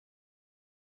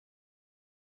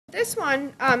This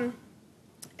one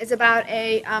is about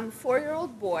a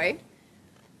 4-year-old boy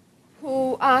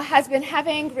who has been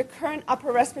having recurrent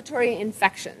upper respiratory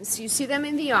infections. You see them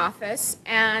in the office,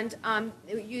 and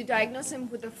you diagnose him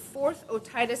with the 4th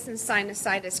otitis and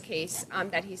sinusitis case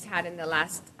that he's had in the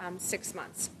last 6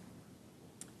 months.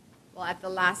 Well, at the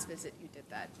last visit you did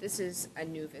that. This is a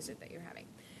new visit that you're having.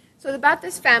 So about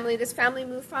this family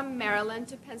moved from Maryland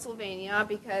to Pennsylvania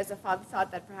because the father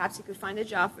thought that perhaps he could find a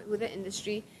job with the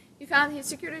industry. He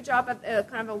secured a job at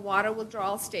kind of a water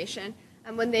withdrawal station.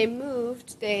 And when they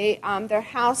moved, their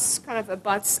house kind of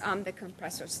abuts the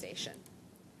compressor station.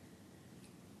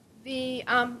 The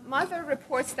mother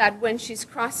reports that when she's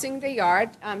crossing the yard,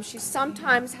 she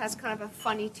sometimes has kind of a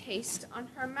funny taste on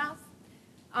her mouth.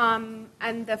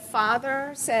 And the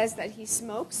father says that he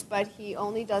smokes, but he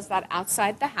only does that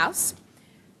outside the house.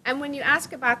 And when you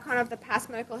ask about kind of the past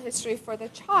medical history for the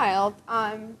child,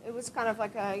 it was kind of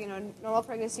like a normal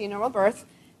pregnancy, normal birth,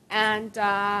 and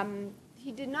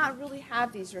he did not really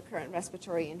have these recurrent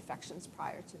respiratory infections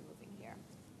prior to moving here.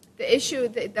 The issue,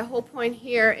 the whole point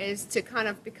here is to kind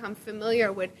of become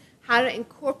familiar with how to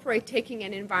incorporate taking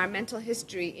an environmental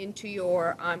history into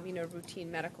your routine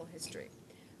medical history.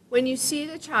 When you see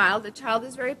the child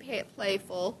is very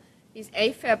playful. He's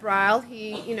afebrile.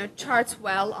 He charts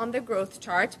well on the growth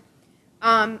chart.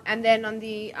 And then on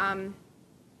the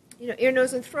ear,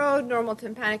 nose, and throat, normal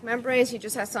tympanic membranes. He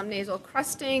just has some nasal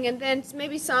crusting, and then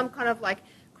maybe some kind of like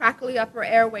crackly upper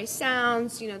airway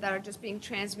sounds, that are just being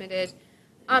transmitted.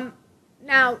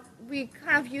 Now, we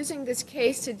kind of using this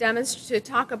case to demonstrate,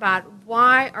 to talk about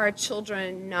why are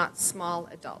children not small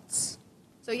adults.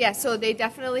 So yeah, so they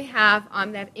definitely have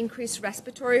that increased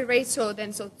respiratory rate. So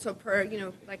per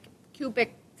like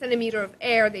cubic centimeter of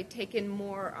air, they take in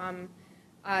more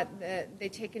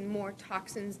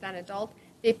toxins than adult.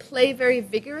 They play very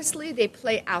vigorously. They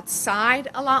play outside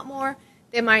a lot more.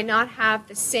 They might not have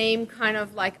the same kind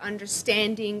of like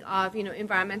understanding of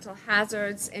environmental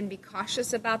hazards and be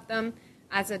cautious about them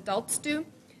as adults do.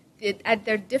 At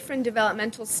their different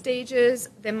developmental stages,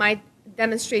 they might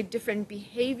demonstrate different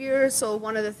behaviors. So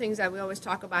one of the things that we always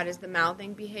talk about is the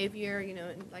mouthing behavior,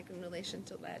 like in relation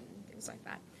to lead and things like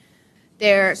that.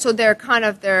 Their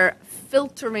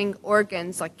filtering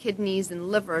organs like kidneys and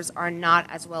livers are not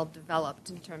as well developed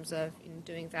in terms of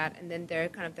doing that, and then their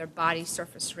body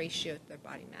surface ratio to their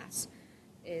body mass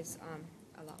is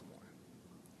a lot more.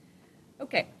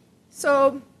 Okay,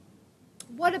 so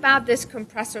what about this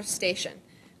compressor station?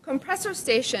 Compressor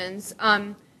stations,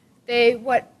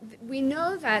 we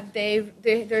know that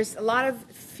there's a lot of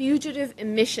fugitive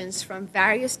emissions from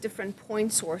various different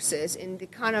point sources in the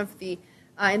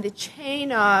in the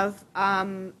chain of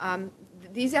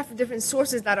these are different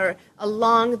sources that are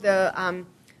along the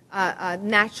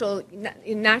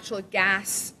natural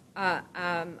gas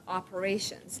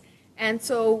operations. And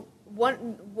so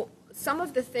some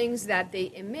of the things that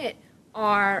they emit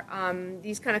are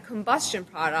these kind of combustion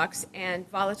products and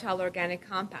volatile organic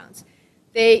compounds.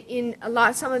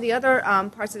 Some of the other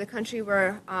parts of the country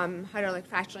where hydraulic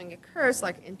fracturing occurs,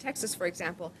 like in Texas, for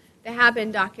example, they have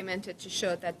been documented to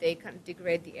show that they kind of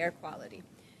degrade the air quality.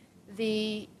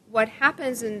 What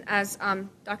happens, and as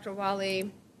Dr.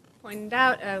 Wally pointed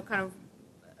out, kind of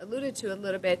alluded to a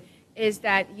little bit, is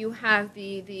that you have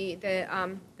the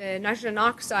nitrogen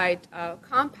oxide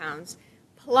compounds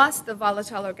plus the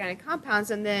volatile organic compounds,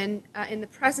 and then in the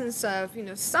presence of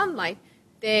sunlight,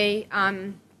 they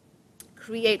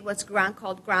create what's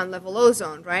called ground level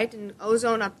ozone, right? And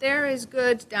ozone up there is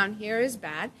good, down here is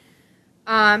bad.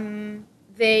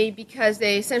 Because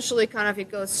they essentially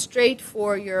it goes straight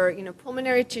for your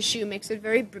pulmonary tissue, makes it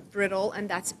very brittle, and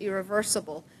that's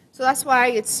irreversible. So that's why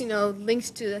it's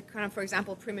linked to for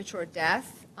example, premature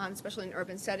death, especially in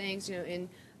urban settings, in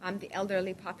the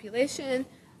elderly population,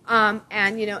 and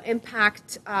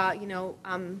impact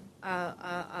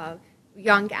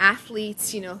young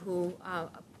athletes who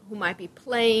might be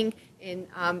playing in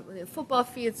football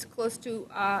fields close to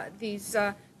these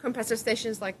compressor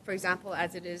stations, like, for example,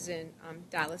 as it is in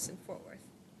Dallas and Fort Worth.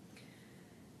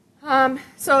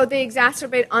 So they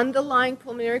exacerbate underlying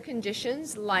pulmonary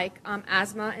conditions like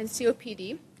asthma and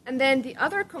COPD. And then the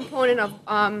other component of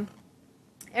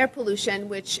air pollution,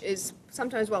 which is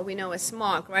sometimes what we know as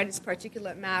smog, right? It's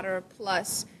particulate matter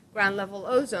plus ground level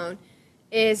ozone,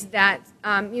 is that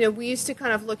we used to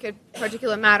kind of look at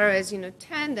particulate matter as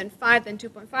 10, then 5, then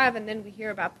 2.5, and then we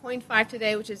hear about 0.5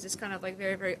 today, which is this kind of like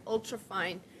very, very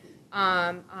ultrafine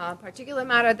particulate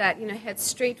matter that heads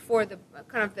straight for the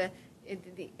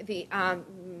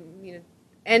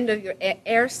end of your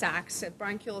air sacs,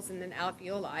 bronchioles, and then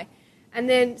alveoli. And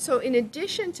then, so in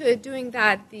addition to doing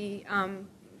that, the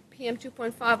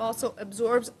PM2.5 also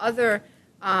absorbs other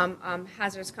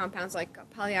hazardous compounds like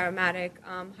polyaromatic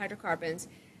hydrocarbons,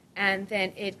 and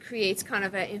then it creates kind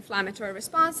of an inflammatory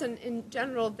response, and in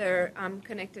general they're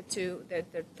connected to,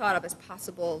 they're thought of as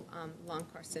possible lung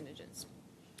carcinogens.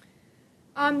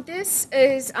 This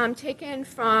is taken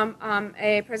from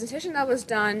a presentation that was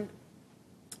done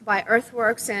by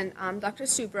Earthworks and Dr.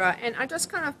 Subra, and I just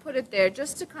kind of put it there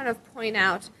just to kind of point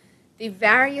out the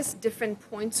various different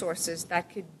point sources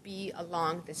that could be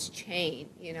along this chain,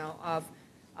 you know, of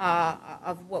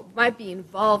what might be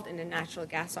involved in a natural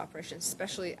gas operation,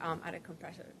 especially at a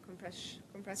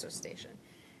compressor station.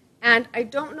 And I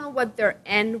don't know what their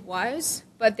N was,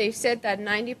 but they said that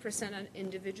 90% of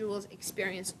individuals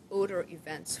experience odor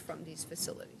events from these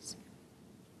facilities.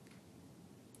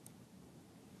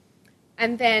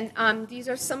 And then these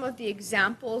are some of the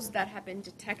examples that have been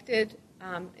detected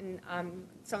in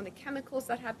some of the chemicals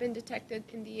that have been detected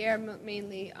in the air,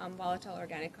 mainly volatile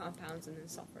organic compounds and then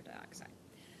sulfur dioxide.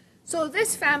 So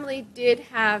this family did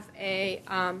have an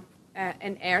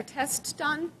air test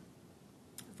done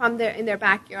in their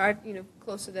backyard, you know,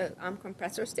 close to the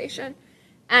compressor station,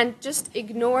 and just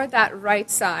ignore that right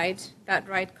side, that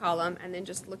right column, and then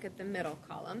just look at the middle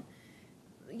column.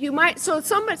 You might, so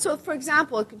for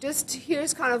example, just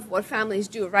here's kind of what families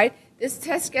do, right? This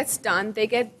test gets done, they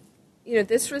get, you know,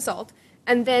 this result,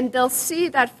 and then they'll see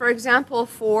that, for example,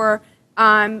 for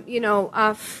Freon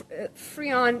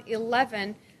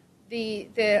 11, the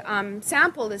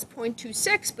sample is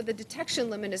 0.26, but the detection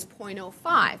limit is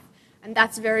 0.05. And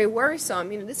that's very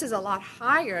worrisome. You know, this is a lot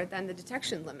higher than the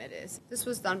detection limit is. This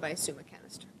was done by a Suma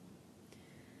canister.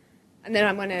 And then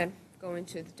I'm going to go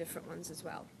into the different ones as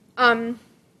well.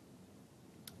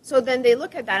 So then they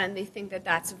look at that and they think that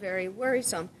that's very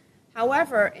worrisome.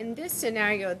 However, in this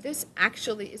scenario, this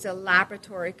actually is a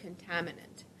laboratory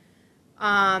contaminant.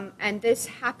 And this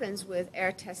happens with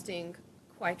air testing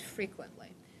quite frequently.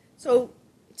 So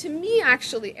to me,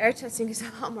 actually, air testing is a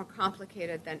lot more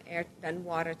complicated than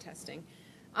water testing.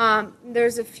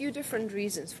 There's a few different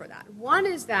reasons for that. One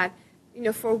is that, you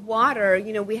know, for water,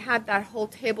 you know, we had that whole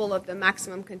table of the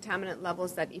maximum contaminant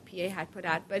levels that EPA had put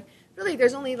out, but really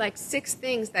there's only like 6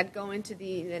 things that go into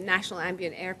the National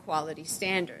Ambient Air Quality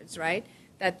Standards, right,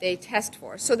 that they test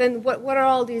for. So then what are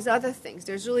all these other things?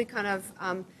 There's really kind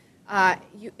of,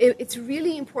 it's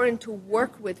really important to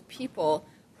work with people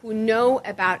who know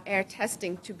about air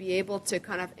testing to be able to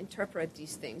kind of interpret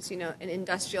these things. You know, an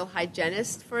industrial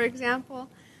hygienist, for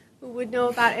example, who would know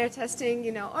about air testing,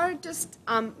 you know, or just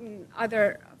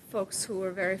other folks who are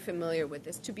very familiar with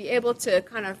this, to be able to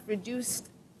kind of reduce,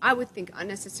 I would think,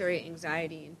 unnecessary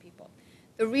anxiety in people.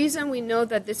 The reason we know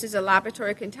that this is a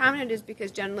laboratory contaminant is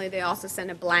because generally they also send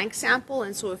a blank sample,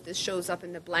 and so if this shows up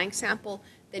in the blank sample,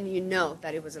 then you know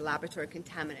that it was a laboratory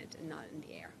contaminant and not in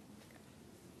the air.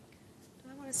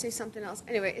 Say something else.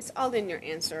 Anyway, it's all in your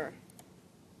answer.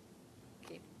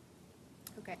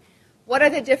 Okay. What are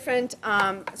the different,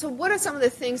 so what are some of the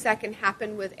things that can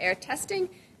happen with air testing?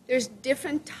 There's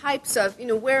different types of, you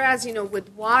know, whereas, you know, with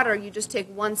water, you just take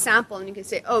one sample and you can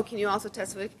say, oh, can you also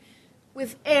test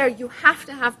with air, you have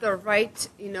to have the right,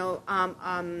 you know,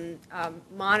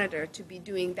 monitor to be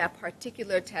doing that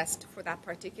particular test for that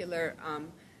particular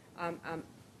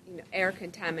air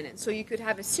contaminant. So you could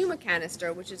have a Suma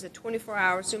canister, which is a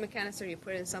 24-hour Suma canister. You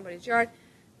put it in somebody's yard.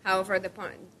 However,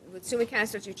 with Suma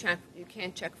canisters, you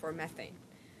can't check for methane.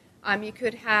 You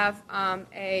could have an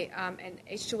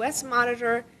H2S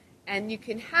monitor, and you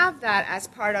can have that as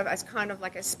kind of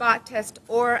like a spot test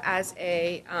or as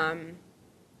a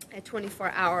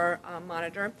 24-hour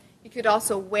monitor. You could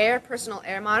also wear personal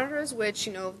air monitors, which,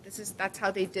 you know, that's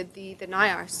how they did the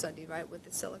NIAR study, right, with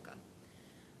the silica.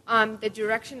 The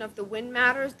direction of the wind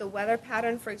matters. The weather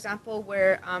pattern, for example,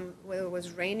 where it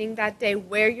was raining that day,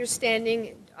 where you're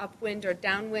standing, upwind or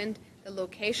downwind, the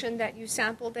location that you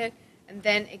sampled it, and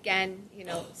then again, you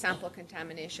know, sample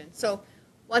contamination. So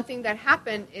one thing that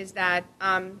happened is that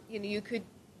you know,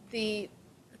 the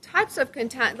types of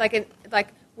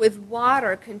like with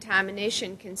water,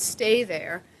 contamination can stay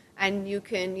there, and you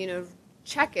can, you know,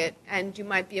 check it, and you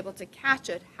might be able to catch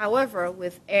it. However,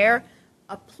 with air,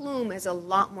 a plume is a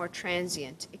lot more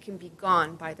transient. It can be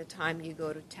gone by the time you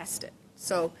go to test it.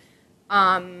 So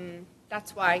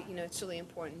that's why, you know, it's really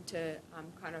important to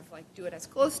kind of like do it as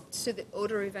close to the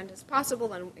odor event as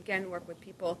possible, and again work with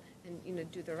people and, you know,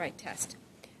 do the right test.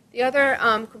 The other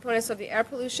components of the air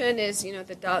pollution is, you know,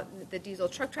 the diesel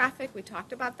truck traffic. We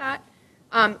talked about that.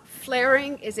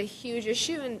 Flaring is a huge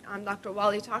issue, and Dr.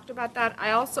 Wally talked about that.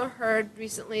 I also heard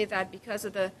recently that because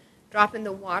of the drop in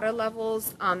the water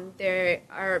levels.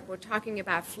 We're talking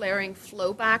about flaring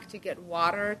flowback to get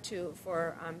water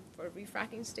for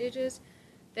refracking stages.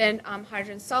 Then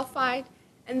hydrogen sulfide.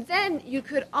 And then you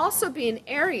could also be in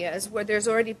areas where there's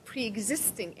already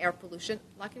pre-existing air pollution,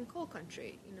 like in coal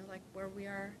country, like where we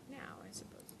are now, I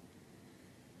suppose.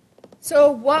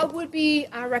 So what would be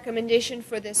our recommendation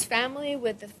for this family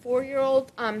with the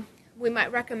 4-year-old? We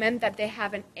might recommend that they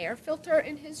have an air filter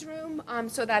in his room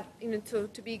so that,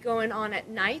 to be going on at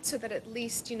night so that at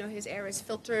least, his air is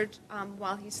filtered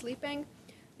while he's sleeping.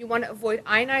 You want to avoid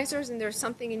ionizers, and there's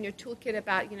something in your toolkit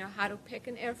about, how to pick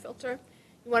an air filter.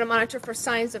 You want to monitor for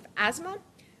signs of asthma.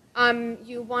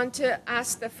 You want to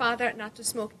ask the father not to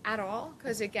smoke at all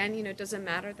because, again, it doesn't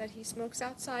matter that he smokes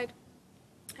outside.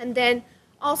 And then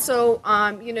also,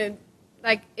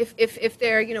 like if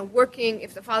they're, working,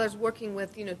 if the father's working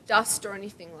with, dust or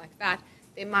anything like that,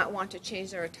 they might want to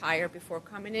change their attire before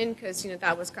coming in because,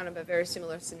 that was kind of a very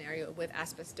similar scenario with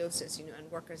asbestosis,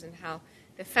 and workers and how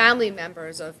the family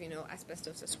members of,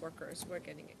 asbestosis workers were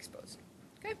getting exposed.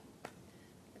 Okay,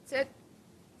 that's it.